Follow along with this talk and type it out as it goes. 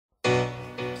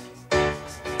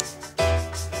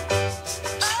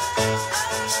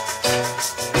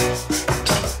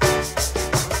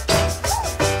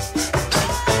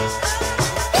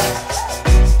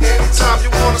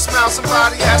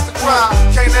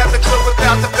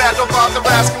without the bat, don't bother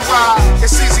asking why.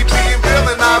 It's easy being real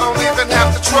and I don't even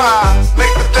have to try.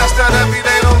 Make the best out every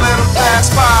day, don't let them pass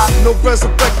by. No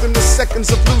resurrecting the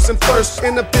seconds of losing first.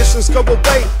 Inhibitions go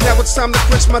away, now it's time to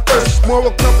quench my thirst.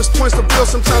 Moral compass points the real,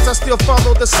 sometimes I still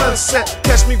follow the sunset.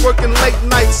 Catch me working late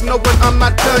nights, knowing I'm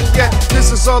not done yet.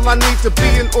 This is all I need to be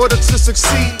in order to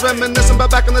succeed. Reminiscing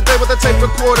about back in the day with a tape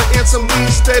recorder and some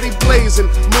weed, steady blazing,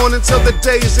 morning till the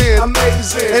day's end.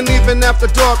 Amazing. And even after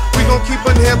dark, we gon' keep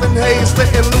inhaling haze,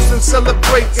 letting loose and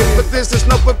celebrating. But this is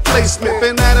no replacement.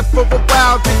 Been at it for a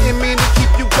while, didn't mean to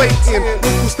keep you waiting.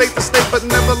 Moved from state to state, but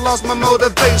never lost my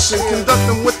motivation.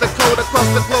 Conducting with the code across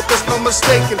the globe, there's no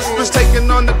mistaking. Just taking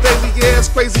on the daily, yeah, it's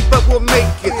crazy, but we'll make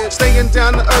it. Staying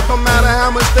down to earth, no matter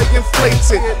how much they inflate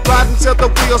it. Riding till the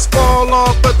wheels fall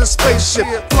off of the spaceship.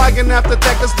 Flying after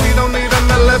that, cause we don't need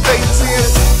them elevating.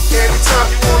 Anytime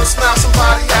you wanna smile,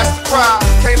 somebody has to cry.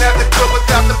 Can't have the good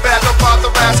without the bad, don't bother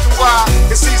asking why.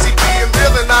 It's easy being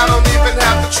real and I don't even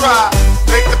have to try.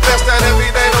 Make the best out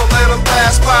every day, don't let them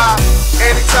pass by.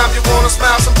 Anytime you wanna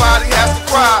smile, somebody has to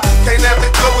cry. Can't have the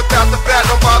good without the bad,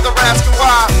 don't bother asking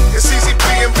why. It's easy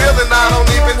being real and I don't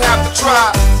even have to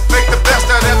try. Make the best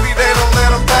out every day, don't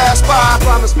let them pass by. I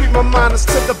promise, speak my mind is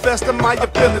to the best of my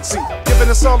ability. Giving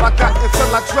us all I got until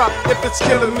I drop. If it's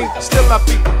killing me, still I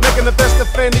be making the best of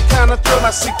any kind of thrill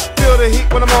I see. Feel the heat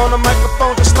when I'm on the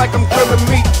microphone, just like I'm grilling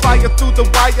meat. Fire through the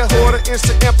wire, or the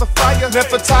instant amplifier.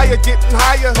 Never tire, getting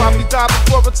higher. Probably die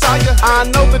before retire. I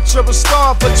know that you're a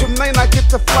star, but you may not get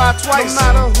to fly twice. No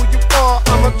matter who you are,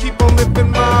 I'ma keep on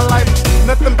living my life.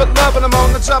 Nothing but love, and I'm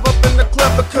on the job up in the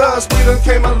club because we done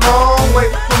came a long way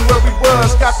from where we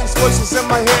was. Got these voices in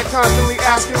my head constantly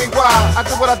asking me why. I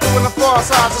do what I do in the far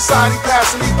side, society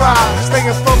passing me by.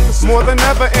 Staying focused more than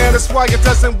ever, and that's why it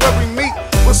doesn't worry me.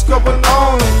 What's going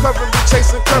on? I'm currently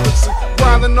chasing currency,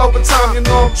 grinding overtime. You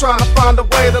know I'm trying to find a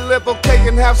way to live okay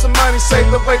and have some money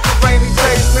saved away for rainy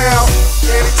days now.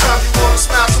 Anytime you wanna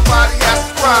smile, somebody has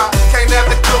to cry. Can't have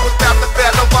the good without the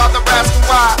bad, don't bother asking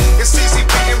why. It's easy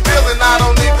being real and I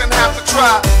don't even have to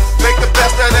try. Make the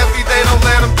best out every day, don't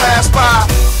let them pass by.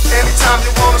 Anytime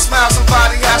you wanna smile,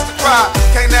 somebody has to cry.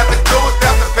 Can't have the good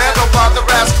without the bad, don't bother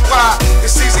asking why.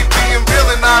 It's easy being real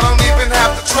and I don't even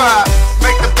have to try.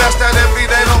 Make the best out every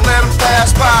day, don't let them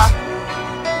pass by.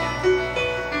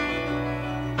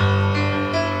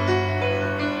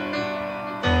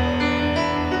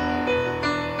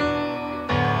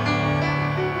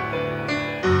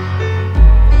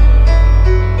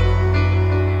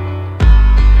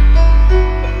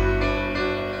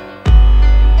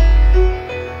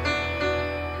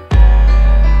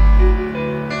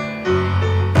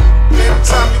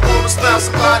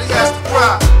 Somebody